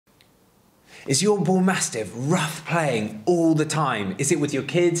Is your Bullmastiff rough playing all the time? Is it with your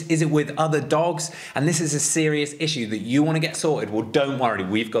kids? Is it with other dogs? And this is a serious issue that you want to get sorted? Well, don't worry,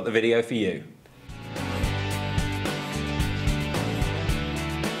 we've got the video for you.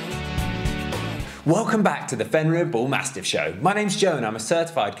 Welcome back to the Fenrir Bullmastiff Show. My name's Joe and I'm a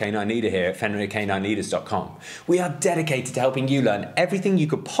certified canine leader here at FenrirCanineLeaders.com. We are dedicated to helping you learn everything you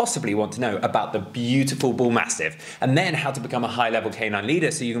could possibly want to know about the beautiful Bullmastiff and then how to become a high-level canine leader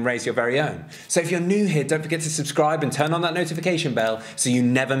so you can raise your very own. So if you're new here, don't forget to subscribe and turn on that notification bell so you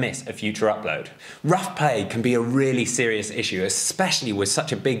never miss a future upload. Rough play can be a really serious issue, especially with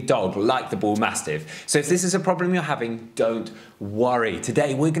such a big dog like the Bullmastiff. So if this is a problem you're having, don't worry.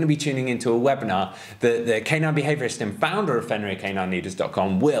 Today we're going to be tuning into a webinar that the canine behaviorist and founder of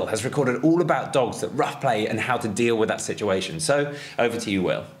FenrirCanineLeaders.com, Will, has recorded all about dogs that rough play and how to deal with that situation. So over to you,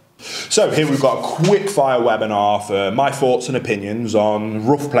 Will. So here we've got a quick fire webinar for my thoughts and opinions on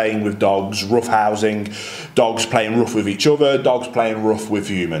rough playing with dogs, rough housing, dogs playing rough with each other, dogs playing rough with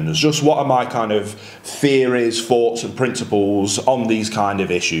humans. Just what are my kind of theories, thoughts and principles on these kind of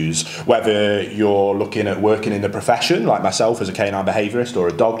issues, whether you're looking at working in the profession like myself as a canine behaviorist or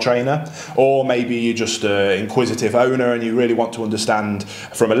a dog trainer, or maybe you're just an inquisitive owner and you really want to understand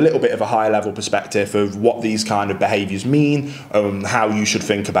from a little bit of a higher level perspective of what these kind of behaviours mean and how you should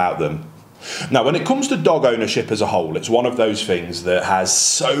think about them. Now, when it comes to dog ownership as a whole, it's one of those things that has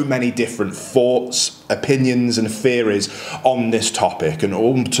so many different thoughts, opinions and theories on this topic, and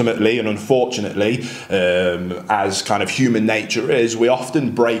ultimately and unfortunately, as kind of human nature is, we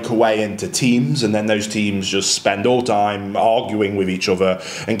often break away into teams and then those teams just spend all time arguing with each other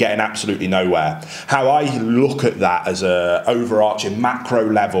and getting absolutely nowhere. How I look at that as a overarching macro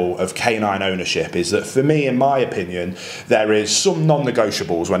level of canine ownership is that for me, in my opinion, there is some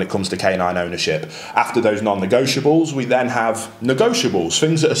non-negotiables when it comes to canine ownership. After those non-negotiables, we then have negotiables,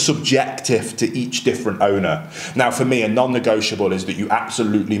 things that are subjective to each different owner. Now, for me, a non-negotiable is that you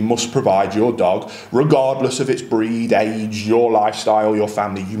absolutely must provide your dog, regardless of its breed, age, your lifestyle, your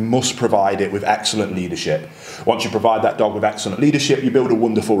family, you must provide it with excellent leadership. Once you provide that dog with excellent leadership, you build a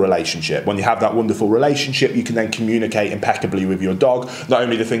wonderful relationship. When you have that wonderful relationship, you can then communicate impeccably with your dog, not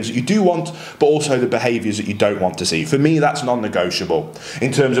only the things that you do want, but also the behaviours that you don't want to see. For me, that's non-negotiable.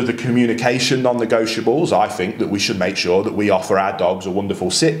 In terms of the communication non-negotiables, I think that we should make sure that we offer our dogs a wonderful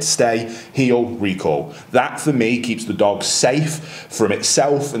sit, stay, heel, recall. That for me keeps the dog safe from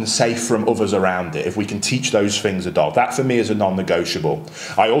itself and safe from others around it. If we can teach those things a dog, that for me is a non-negotiable.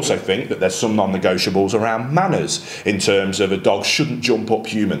 I also think that there's some non-negotiables around manners in terms of a dog shouldn't jump up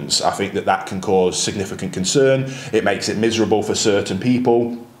humans. I think that that can cause significant concern. It makes it miserable for certain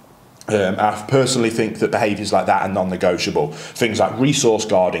people. I personally think that behaviours like that are non-negotiable. Things like resource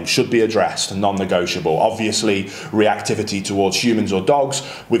guarding should be addressed, non-negotiable. Obviously, reactivity towards humans or dogs,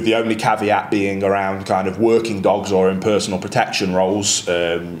 with the only caveat being around kind of working dogs or in personal protection roles.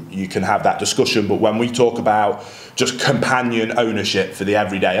 You can have that discussion, but when we talk about just companion ownership for the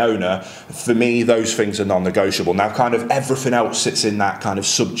everyday owner, for me, those things are non-negotiable. Now, kind of everything else sits in that kind of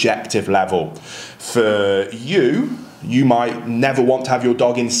subjective level. For you, you might never want to have your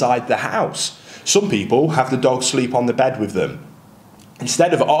dog inside the house. Some people have the dog sleep on the bed with them.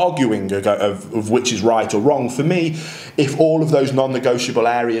 Instead of arguing of which is right or wrong, for me, if all of those non-negotiable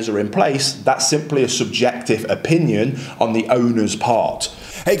areas are in place, that's simply a subjective opinion on the owner's part.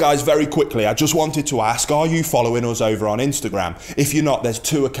 Hey guys, very quickly, I just wanted to ask, are you following us over on Instagram? If you're not, there's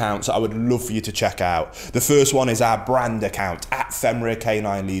two accounts I would love for you to check out. The first one is our brand account, at Fenrir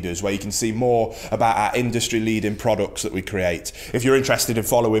Canine Leaders, where you can see more about our industry-leading products that we create. If you're interested in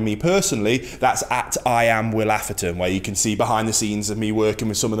following me personally, that's at I am Will Atherton, where you can see behind the scenes of me working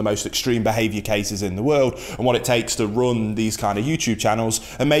with some of the most extreme behaviour cases in the world and what it takes to run these kind of YouTube channels.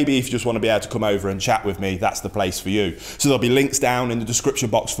 And maybe if you just want to be able to come over and chat with me, that's the place for you. So there'll be links down in the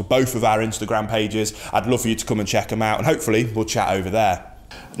description box for both of our Instagram pages. I'd love for you to come and check them out and hopefully we'll chat over there.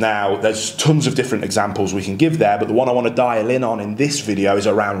 Now, there's tons of different examples we can give there, but the one I want to dial in on in this video is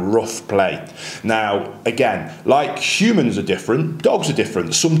around rough play. Now, again, like humans are different, dogs are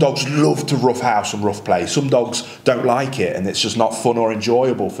different. Some dogs love to rough house and rough play. Some dogs don't like it and it's just not fun or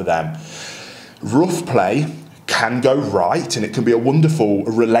enjoyable for them. Rough play can go right and it can be a wonderful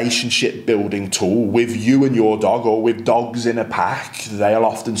relationship building tool with you and your dog, or with dogs in a pack. They'll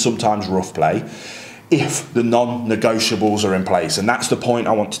often sometimes rough play if the non-negotiables are in place. And that's the point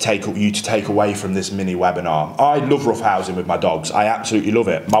I want to you to take away from this mini webinar. I love rough housing with my dogs. I absolutely love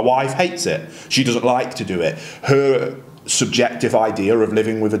it. My wife hates it. She doesn't like to do it. Her subjective idea of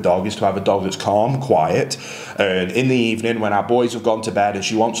living with a dog is to have a dog that's calm, quiet, and in the evening when our boys have gone to bed and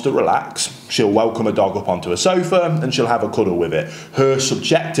she wants to relax, She'll welcome a dog up onto a sofa and she'll have a cuddle with it. Her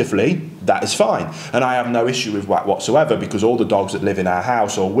subjectively, that is fine. And I have no issue with that whatsoever, because all the dogs that live in our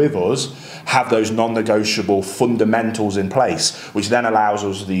house or with us have those non-negotiable fundamentals in place, which then allows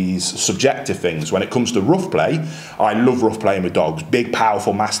us these subjective things. When it comes to rough play, I love rough playing with dogs. Big,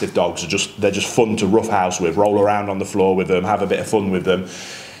 powerful, mastiff dogs they're just fun to roughhouse with, roll around on the floor with them, have a bit of fun with them.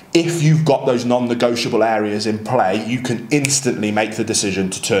 If you've got those non-negotiable areas in play, you can instantly make the decision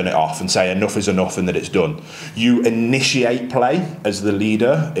to turn it off and say enough is enough and that it's done. You initiate play as the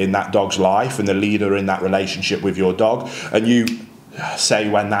leader in that dog's life and the leader in that relationship with your dog, and you say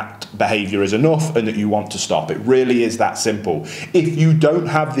when that behaviour is enough and that you want to stop. It really is that simple. If you don't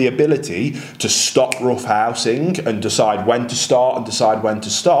have the ability to stop roughhousing and decide when to start and decide when to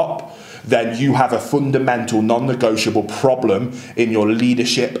stop, then you have a fundamental non-negotiable problem in your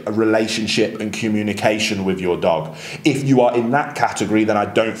leadership, relationship and communication with your dog. If you are in that category, then I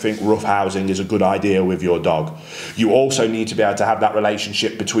don't think roughhousing is a good idea with your dog. You also need to be able to have that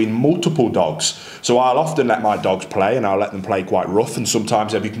relationship between multiple dogs. So I'll often let my dogs play, and I'll let them play quite rough, and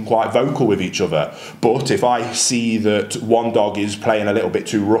sometimes they become quite vocal with each other. But if I see that one dog is playing a little bit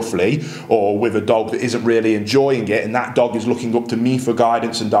too roughly, or with a dog that isn't really enjoying it, and that dog is looking up to me for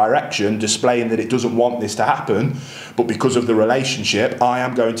guidance and direction, displaying that it doesn't want this to happen, but because of the relationship, I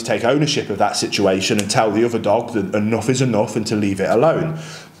am going to take ownership of that situation and tell the other dog that enough is enough and to leave it alone.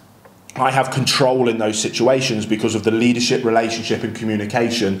 I have control in those situations because of the leadership, relationship and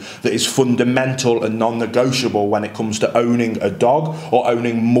communication that is fundamental and non-negotiable when it comes to owning a dog or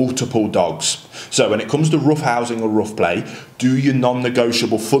owning multiple dogs. So when it comes to roughhousing or rough play, do your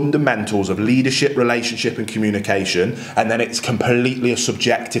non-negotiable fundamentals of leadership, relationship and communication, and then it's completely a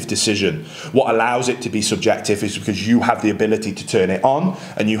subjective decision. What allows it to be subjective is because you have the ability to turn it on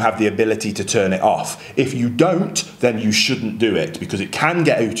and you have the ability to turn it off. If you don't, then you shouldn't do it, because it can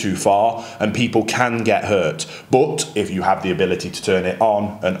get too far and people can get hurt. But if you have the ability to turn it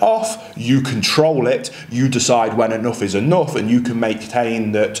on and off, you control it, you decide when enough is enough, and you can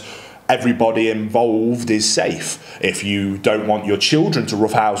maintain that everybody involved is safe. If you don't want your children to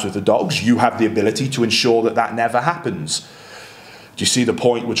roughhouse with the dogs, you have the ability to ensure that that never happens. Do you see the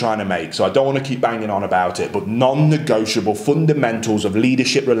point we're trying to make? So I don't want to keep banging on about it, but non-negotiable fundamentals of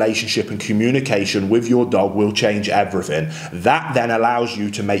leadership, relationship and communication with your dog will change everything. That then allows you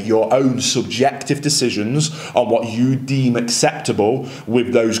to make your own subjective decisions on what you deem acceptable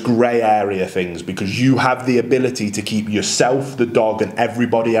with those grey area things, because you have the ability to keep yourself, the dog and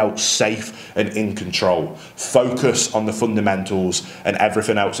everybody else safe and in control. Focus on the fundamentals and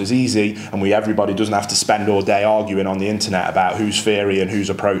everything else is easy, and everybody doesn't have to spend all day arguing on the internet about whose theory and whose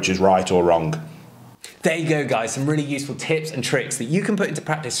approach is right or wrong. There you go, guys, some really useful tips and tricks that you can put into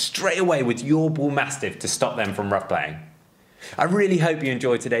practice straight away with your Bullmastiff to stop them from rough playing. I really hope you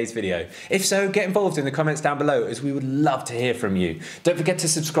enjoyed today's video. If so, get involved in the comments down below, as we would love to hear from you. Don't forget to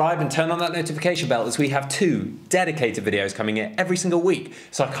subscribe and turn on that notification bell, as we have 2 dedicated videos coming in every single week,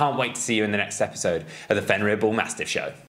 so I can't wait to see you in the next episode of the Fenrir Bullmastiff Show.